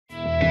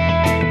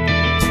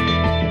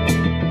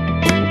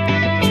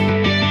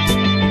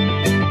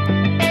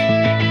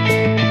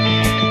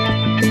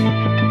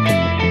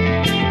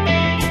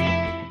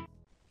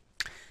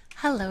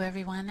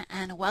everyone,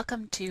 and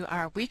welcome to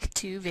our Week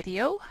 2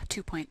 video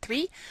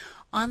 2.3,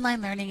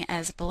 Online Learning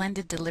as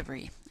Blended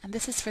Delivery. And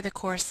this is for the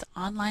course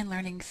Online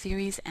Learning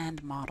Theories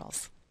and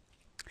Models.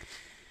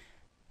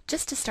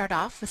 Just to start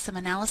off with some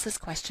analysis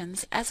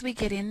questions, as we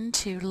get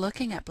into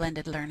looking at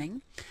blended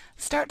learning,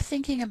 start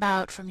thinking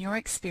about, from your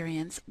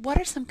experience, what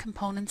are some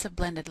components of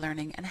blended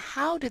learning and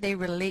how do they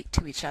relate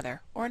to each other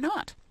or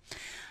not?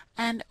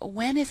 And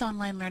when is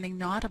online learning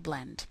not a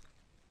blend?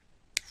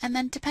 And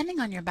then,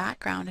 depending on your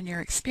background and your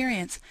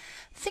experience,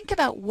 think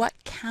about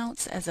what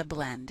counts as a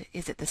blend.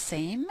 Is it the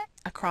same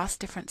across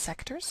different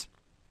sectors?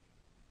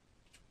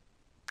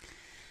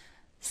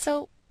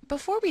 So,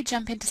 before we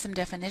jump into some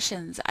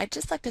definitions, I'd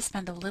just like to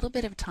spend a little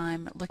bit of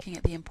time looking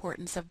at the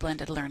importance of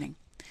blended learning.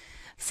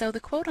 So the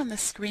quote on the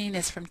screen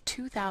is from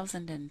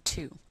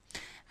 2002,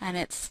 and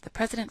it's the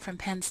president from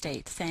Penn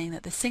State saying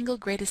that the single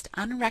greatest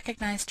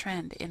unrecognized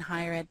trend in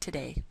higher ed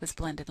today was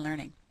blended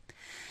learning.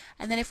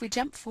 And then if we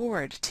jump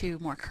forward to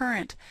more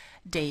current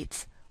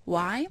dates,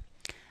 why?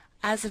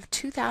 As of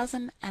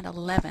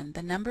 2011,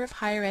 the number of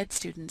higher ed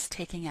students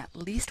taking at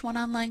least one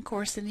online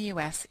course in the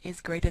U.S. is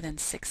greater than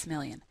 6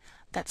 million.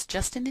 That's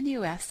just in the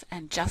U.S.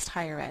 and just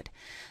higher ed.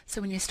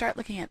 So when you start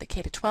looking at the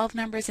K-12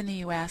 numbers in the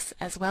U.S.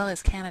 as well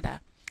as Canada,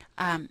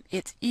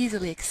 it's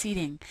easily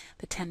exceeding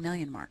the 10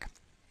 million mark.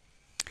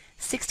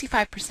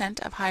 65%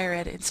 of higher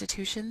ed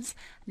institutions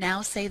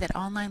now say that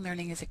online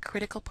learning is a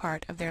critical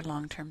part of their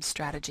long-term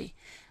strategy,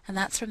 and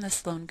that's from the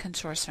Sloan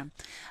Consortium.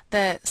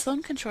 The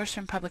Sloan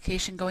Consortium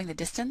publication, Going the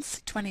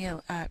Distance,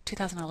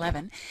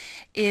 2011,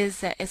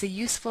 is a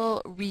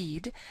useful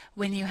read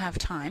when you have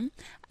time,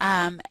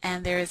 and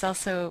there is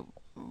also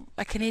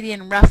a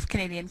rough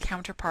Canadian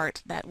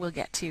counterpart that we'll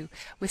get to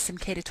with some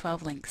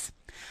K-12 links.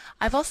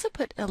 I've also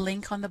put a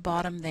link on the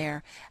bottom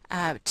there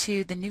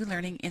to the New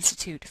Learning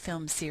Institute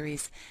film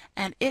series,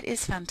 and it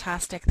is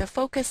fantastic. The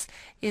focus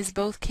is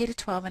both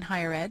K-12 and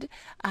higher ed,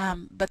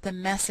 but the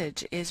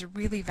message is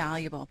really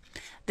valuable.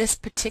 This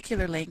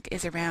particular link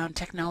is around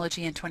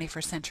technology and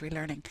 21st century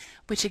learning,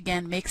 which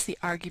again makes the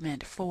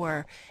argument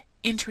for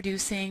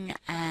introducing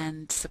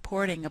and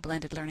supporting a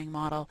blended learning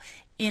model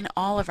in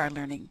all of our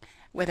learning,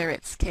 whether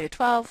it's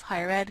K-12,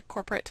 higher ed,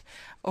 corporate,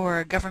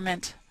 or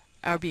government,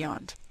 or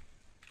beyond.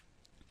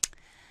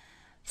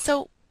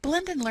 So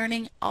blended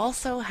learning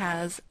also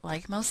has,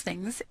 like most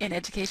things in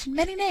education,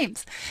 many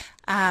names.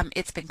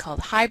 It's been called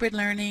hybrid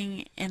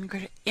learning,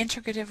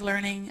 integrative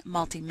learning,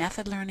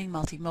 multi-method learning,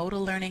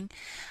 multimodal learning,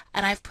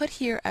 and I've put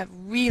here a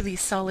really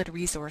solid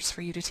resource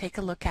for you to take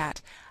a look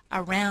at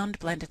around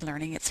blended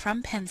learning. It's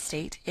from Penn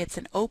State. It's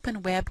an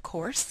open web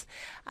course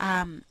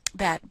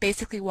that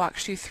basically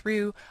walks you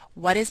through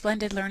what is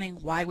blended learning,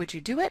 why would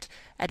you do it,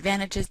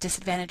 advantages,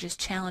 disadvantages,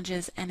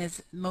 challenges, and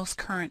is most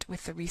current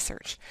with the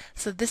research.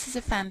 So this is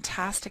a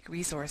fantastic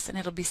resource, and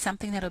it'll be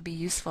something that'll be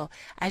useful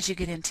as you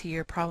get into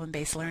your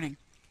problem-based learning.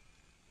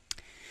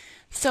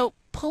 So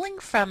pulling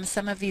from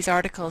some of these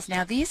articles,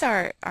 now these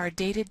are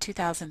dated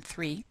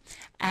 2003,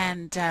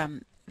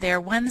 and they're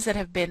ones that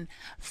have been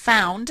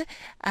found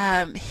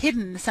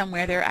hidden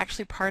somewhere. They're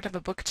actually part of a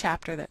book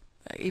chapter that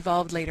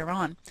evolved later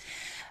on.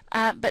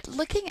 But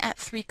looking at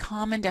three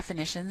common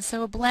definitions,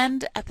 so a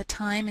blend at the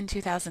time in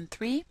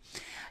 2003,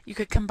 you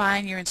could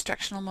combine your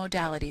instructional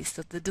modalities,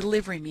 so the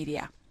delivery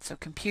media, so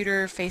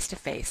computer,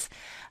 face-to-face,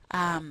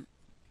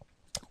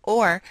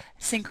 or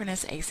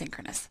synchronous,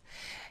 asynchronous.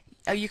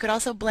 You could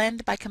also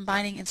blend by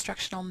combining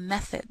instructional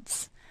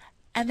methods.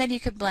 And then you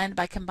could blend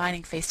by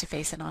combining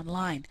face-to-face and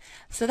online.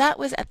 So that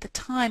was at the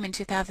time in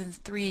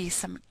 2003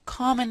 some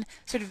common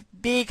sort of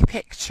big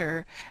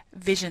picture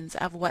visions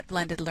of what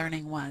blended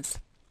learning was.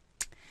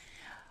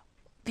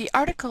 The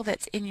article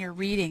that's in your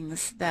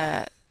readings,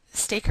 the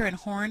Staker and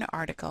Horn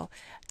article,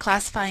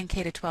 Classifying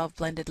K-12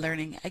 Blended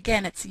Learning,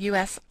 again it's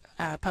U.S.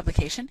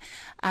 publication,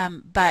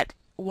 but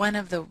one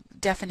of the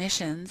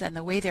definitions and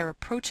the way they're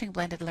approaching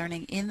blended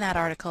learning in that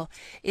article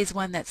is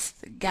one that's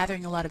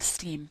gathering a lot of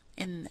steam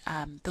in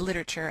the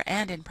literature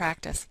and in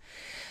practice.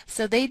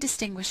 So they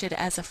distinguish it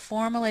as a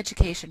formal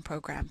education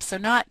program. So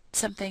not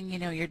something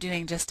you're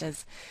doing just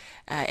as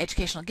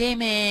educational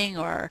gaming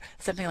or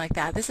something like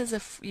that. This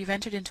is you've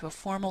entered into a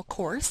formal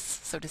course,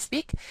 so to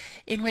speak,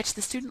 in which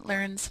the student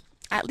learns,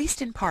 at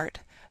least in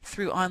part,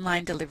 through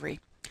online delivery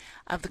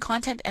of the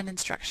content and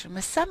instruction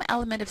with some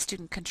element of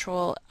student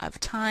control of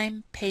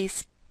time,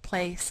 pace,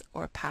 place,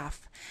 or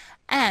path.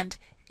 And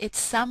it's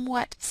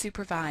somewhat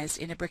supervised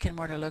in a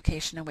brick-and-mortar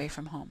location away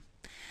from home.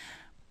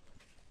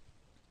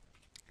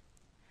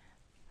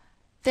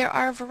 There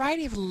are a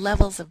variety of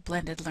levels of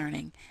blended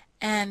learning,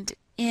 and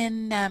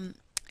in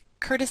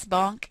Curtis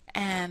Bonk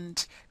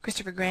and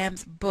Christopher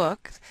Graham's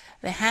book,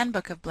 The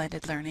Handbook of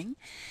Blended Learning,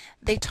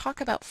 they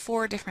talk about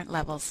 4 different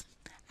levels: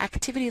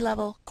 activity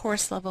level,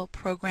 course level,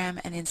 program,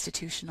 and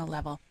institutional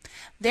level.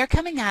 They're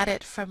coming at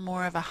it from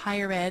more of a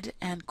higher ed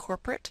and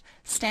corporate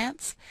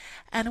stance,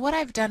 and what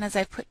I've done is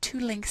I've put 2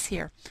 links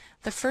here.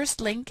 The first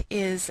link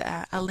is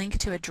a link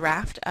to a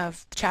draft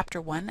of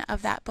Chapter 1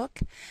 of that book,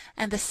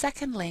 and the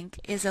second link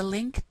is a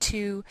link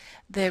to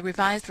the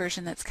revised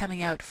version that's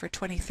coming out for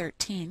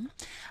 2013.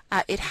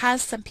 It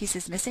has some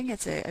pieces missing.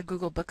 It's a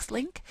Google Books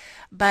link,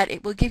 but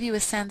it will give you a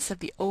sense of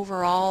the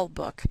overall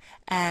book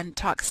and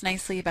talks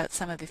nicely about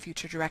some of the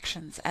future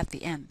directions at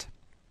the end.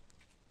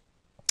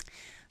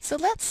 So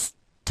let's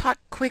talk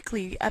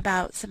quickly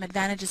about some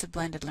advantages of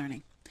blended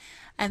learning.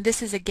 And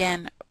this is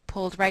again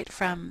pulled right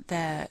from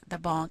the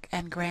Bonk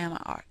and Graham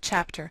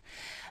chapter.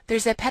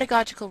 There's a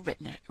pedagogical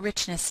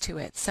richness to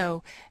it.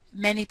 So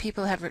many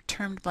people have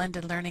termed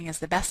blended learning as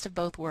the best of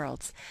both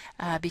worlds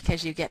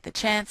because you get the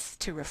chance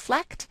to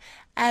reflect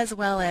as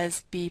well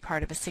as be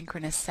part of a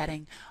synchronous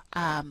setting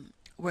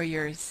where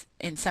you're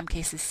in some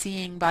cases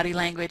seeing body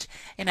language,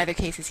 in other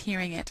cases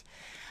hearing it.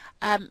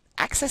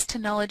 Access to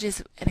knowledge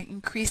is an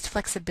increased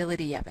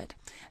flexibility of it.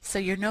 So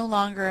you're no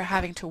longer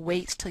having to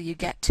wait till you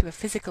get to a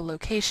physical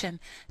location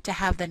to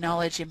have the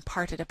knowledge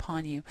imparted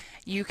upon you.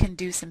 You can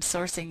do some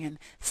sourcing and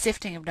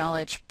sifting of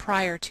knowledge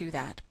prior to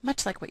that,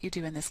 much like what you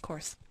do in this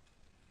course.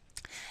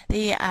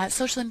 The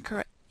social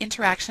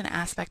interaction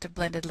aspect of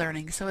blended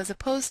learning. So as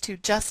opposed to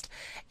just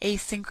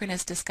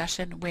asynchronous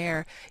discussion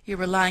where you're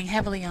relying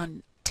heavily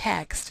on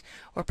text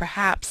or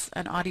perhaps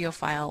an audio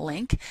file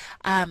link,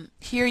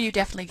 here you're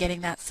definitely getting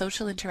that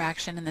social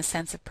interaction and the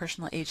sense of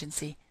personal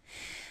agency.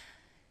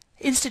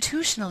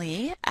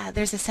 Institutionally,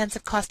 there's a sense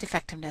of cost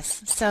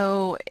effectiveness.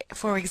 So,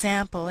 for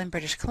example, in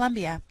British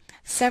Columbia,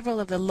 several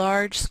of the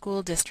large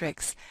school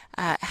districts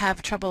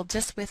have trouble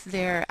just with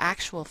their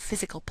actual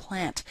physical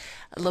plant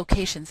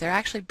locations. They're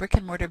actually brick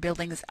and mortar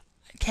buildings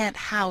can't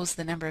house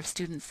the number of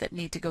students that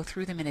need to go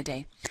through them in a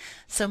day.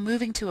 So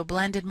moving to a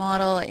blended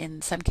model,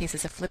 in some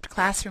cases a flipped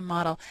classroom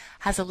model,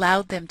 has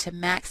allowed them to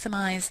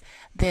maximize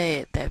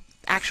the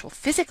actual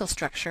physical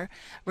structure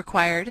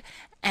required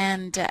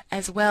and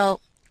as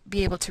well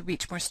be able to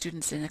reach more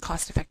students in a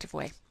cost-effective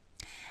way.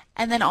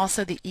 And then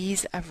also the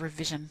ease of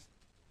revision.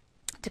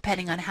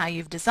 Depending on how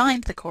you've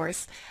designed the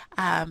course,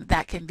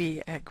 that can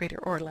be greater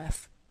or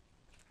less.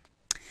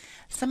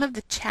 Some of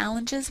the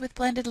challenges with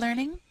blended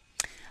learning: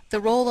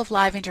 the role of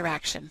live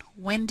interaction.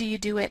 When do you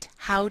do it?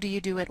 How do you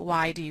do it?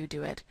 Why do you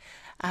do it?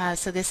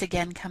 So this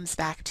again comes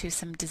back to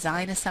some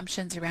design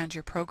assumptions around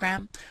your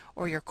program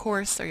or your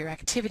course or your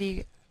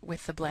activity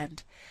with the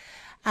blend.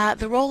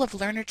 The role of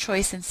learner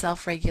choice and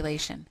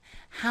self-regulation.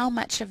 How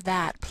much of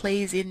that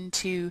plays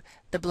into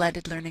the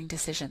blended learning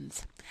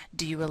decisions?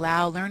 Do you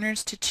allow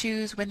learners to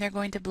choose when they're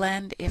going to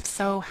blend? If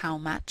so, how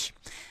much?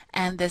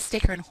 And the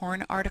Staker and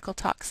Horn article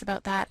talks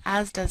about that,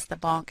 as does the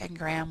Bonk and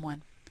Graham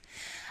one.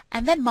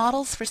 And then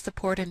models for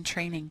support and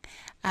training.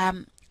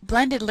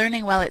 Blended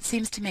learning, while it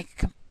seems to make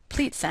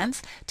complete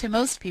sense to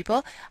most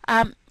people,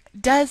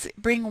 does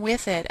bring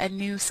with it a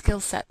new skill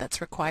set that's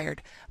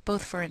required,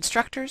 both for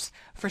instructors,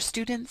 for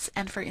students,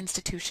 and for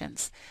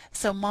institutions.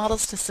 So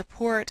models to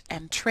support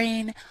and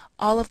train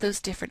all of those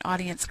different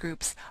audience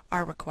groups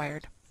are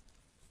required.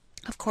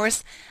 Of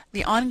course,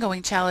 the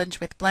ongoing challenge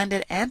with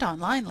blended and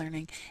online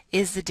learning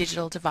is the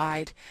digital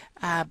divide.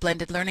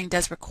 Blended learning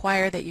does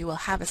require that you will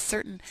have a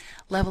certain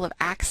level of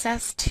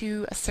access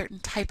to a certain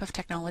type of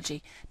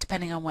technology,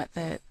 depending on what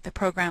the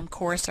program,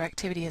 course, or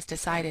activity has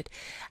decided.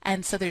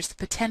 And so there's the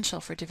potential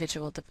for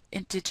digital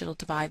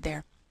divide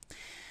there.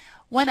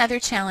 One other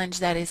challenge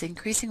that is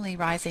increasingly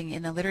rising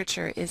in the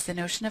literature is the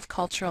notion of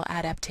cultural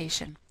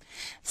adaptation.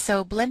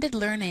 So blended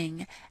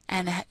learning,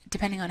 and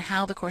depending on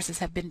how the courses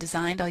have been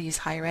designed, I'll use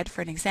higher ed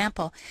for an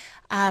example,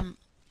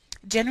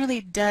 generally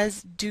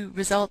does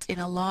result in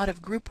a lot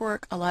of group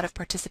work, a lot of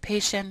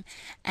participation,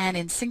 and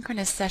in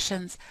synchronous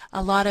sessions,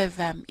 a lot of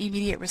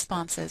immediate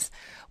responses,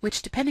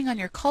 which depending on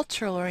your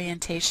cultural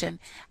orientation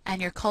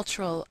and your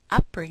cultural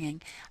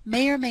upbringing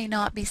may or may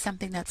not be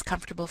something that's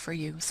comfortable for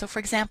you. So for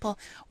example,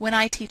 when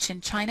I teach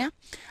in China,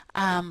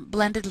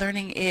 blended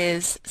learning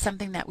is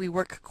something that we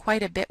work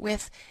quite a bit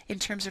with in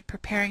terms of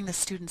preparing the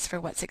students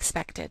for what's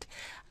expected.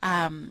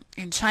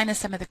 In China,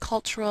 some of the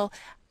cultural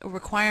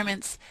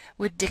requirements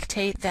would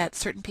dictate that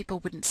certain people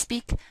wouldn't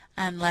speak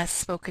unless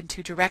spoken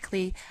to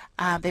directly.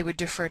 They would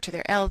defer to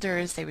their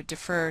elders, they would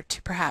defer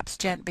to perhaps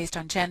based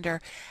on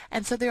gender,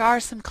 and so there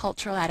are some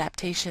cultural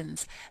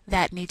adaptations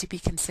that need to be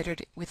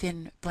considered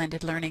within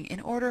blended learning in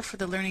order for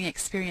the learning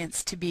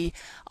experience to be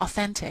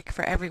authentic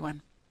for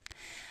everyone.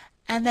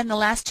 And then the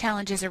last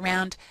challenge is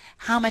around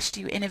how much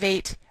do you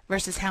innovate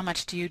versus how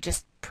much do you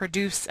just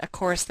produce a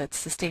course that's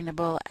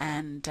sustainable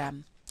and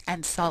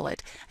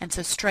solid. And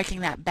so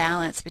striking that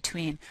balance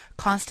between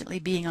constantly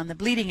being on the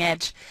bleeding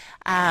edge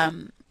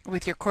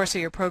with your course or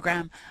your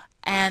program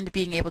and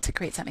being able to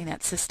create something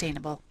that's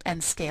sustainable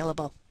and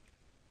scalable.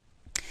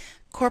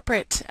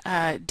 Corporate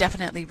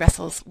definitely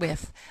wrestles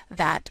with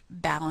that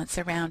balance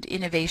around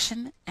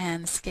innovation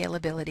and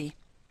scalability.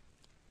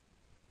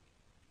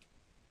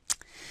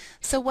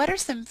 So what are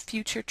some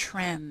future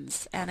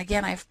trends? And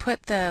again, I've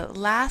put the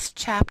last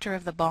chapter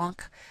of the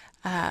Bonk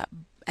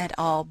et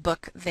al.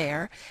 Book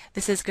there.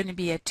 This is going to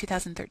be a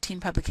 2013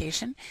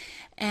 publication,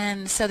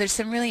 and so there's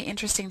some really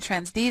interesting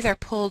trends. These are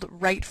pulled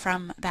right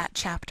from that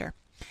chapter.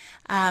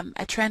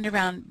 A trend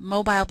around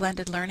mobile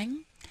blended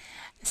learning,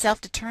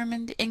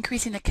 self-determined,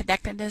 increasing the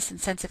connectedness and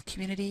sense of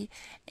community,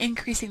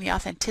 increasing the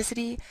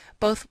authenticity,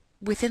 both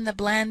within the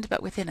blend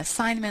but within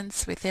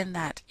assignments, within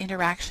that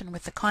interaction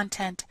with the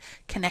content,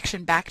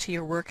 connection back to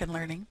your work and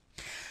learning.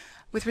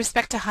 With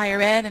respect to higher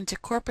ed and to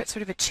corporate,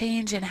 sort of a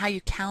change in how you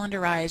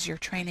calendarize your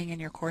training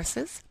and your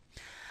courses.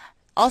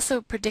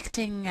 Also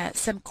predicting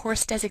some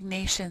course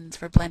designations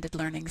for blended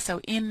learning.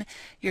 So in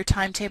your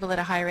timetable at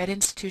a higher ed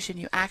institution,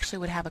 you actually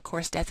would have a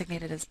course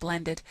designated as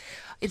blended.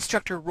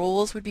 Instructor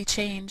roles would be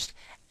changed,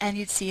 and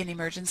you'd see an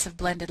emergence of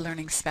blended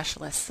learning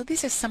specialists. So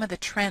these are some of the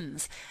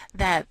trends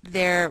that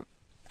they're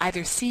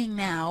either seeing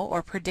now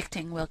or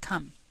predicting will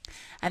come.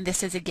 And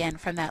this is again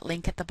from that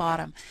link at the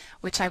bottom,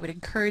 which I would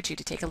encourage you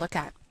to take a look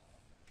at.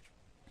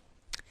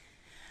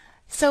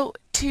 So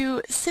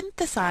to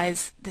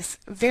synthesize this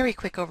very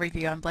quick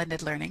overview on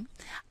blended learning,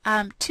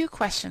 2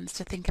 questions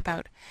to think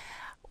about.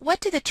 What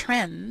do the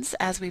trends,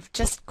 as we've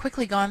just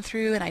quickly gone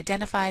through and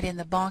identified in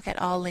the Bonk et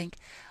al. Link,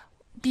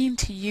 mean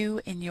to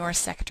you in your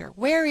sector?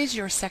 Where is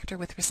your sector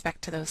with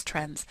respect to those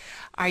trends?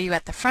 Are you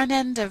at the front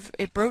end of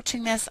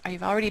broaching this? Or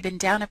you've already been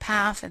down a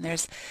path and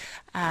there's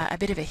a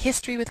bit of a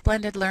history with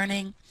blended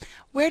learning?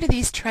 Where do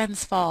these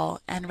trends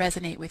fall and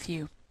resonate with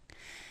you?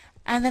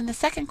 And then the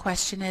second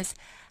question is,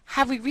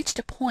 have we reached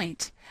a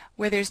point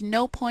where there's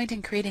no point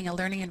in creating a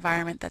learning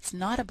environment that's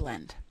not a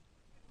blend?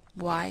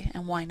 Why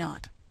and why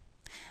not?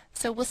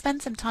 So we'll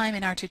spend some time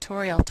in our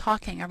tutorial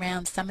talking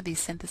around some of these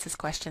synthesis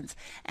questions,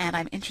 and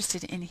I'm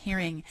interested in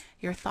hearing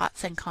your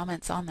thoughts and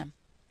comments on them.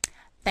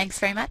 Thanks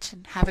very much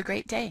and have a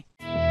great day.